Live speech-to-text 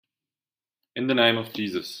In the name of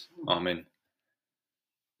Jesus, Amen.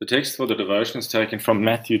 The text for the devotion is taken from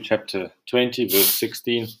Matthew chapter 20, verse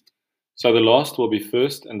 16. So the last will be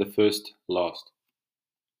first, and the first last.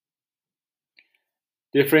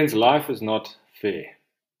 Dear friends, life is not fair.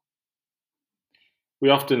 We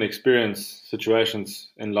often experience situations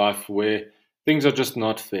in life where things are just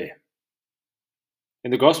not fair.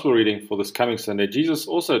 In the gospel reading for this coming Sunday, Jesus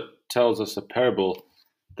also tells us a parable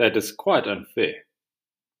that is quite unfair.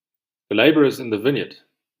 The laborers in the vineyard,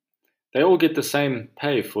 they all get the same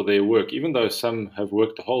pay for their work, even though some have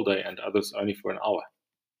worked the whole day and others only for an hour.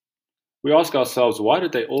 We ask ourselves, why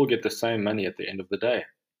did they all get the same money at the end of the day?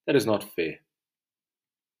 That is not fair.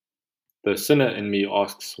 The sinner in me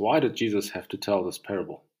asks, why did Jesus have to tell this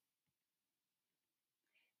parable?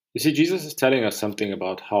 You see, Jesus is telling us something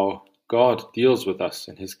about how God deals with us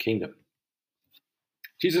in his kingdom.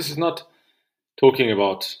 Jesus is not talking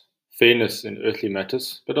about fairness in earthly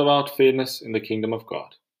matters, but about fairness in the kingdom of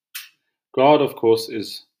God. God, of course,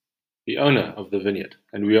 is the owner of the vineyard,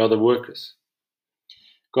 and we are the workers.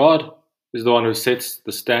 God is the one who sets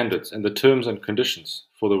the standards and the terms and conditions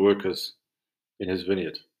for the workers in his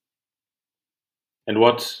vineyard. And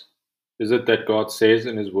what is it that God says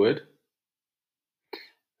in his word?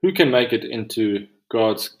 Who can make it into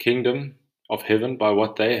God's kingdom of heaven by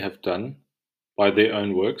what they have done, by their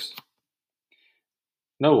own works?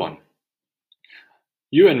 No one.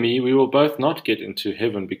 You and me, we will both not get into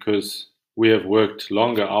heaven because we have worked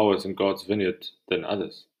longer hours in God's vineyard than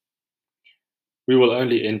others. We will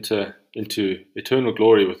only enter into eternal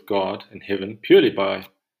glory with God in heaven purely by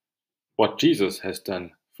what Jesus has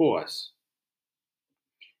done for us.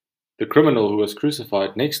 The criminal who was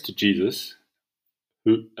crucified next to Jesus,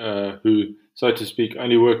 who, so to speak,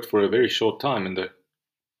 only worked for a very short time in the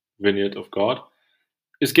vineyard of God,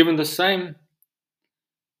 is given the same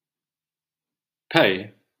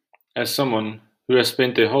pay as someone who has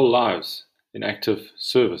spent their whole lives in active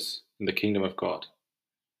service in the kingdom of God.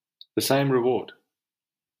 The same reward,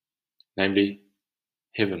 namely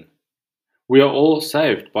heaven. We are all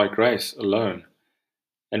saved by grace alone,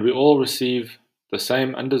 and we all receive the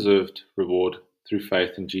same undeserved reward through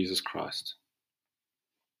faith in Jesus Christ.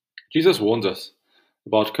 Jesus warns us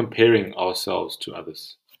about comparing ourselves to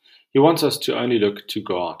others. He wants us to only look to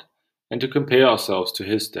God and to compare ourselves to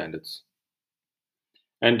his standards.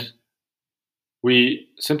 And we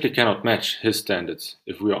simply cannot match his standards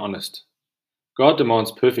if we are honest. God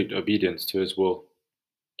demands perfect obedience to his will.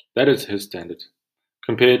 That is his standard.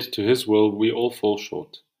 Compared to his will, we all fall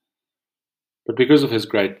short. But because of his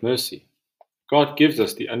great mercy, God gives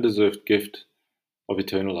us the undeserved gift of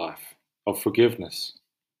eternal life, of forgiveness.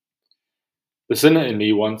 The sinner in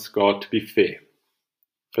me wants God to be fair,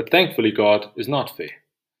 but thankfully God is not fair.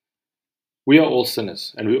 We are all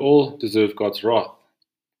sinners, and we all deserve God's wrath.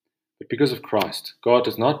 But because of Christ, God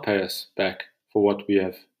does not pay us back for what we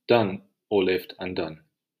have done or left undone.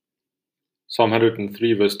 Psalm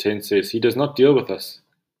 103 verse 10 says, He does not deal with us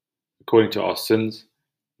according to our sins,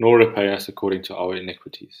 nor repay us according to our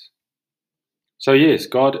iniquities. So yes,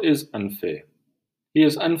 God is unfair. He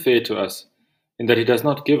is unfair to us in that he does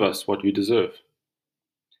not give us what we deserve.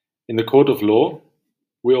 In the court of law,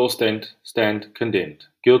 we all stand condemned,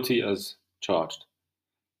 guilty as charged.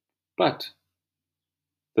 But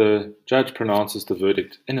the judge pronounces the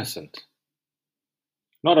verdict innocent,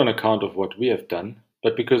 not on account of what we have done,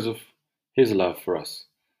 but because of his love for us.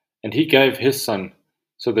 And he gave his Son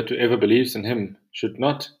so that whoever believes in him should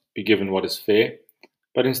not be given what is fair,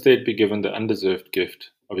 but instead be given the undeserved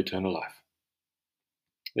gift of eternal life.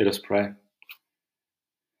 Let us pray.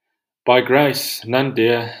 By grace, none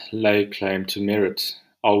dare lay claim to merit.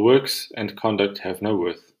 Our works and conduct have no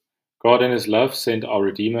worth. God in his love sent our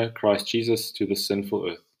Redeemer, Christ Jesus, to the sinful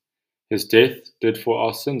earth. His death did for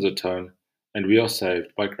our sins atone, and we are saved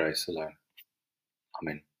by grace alone.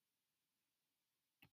 Amen.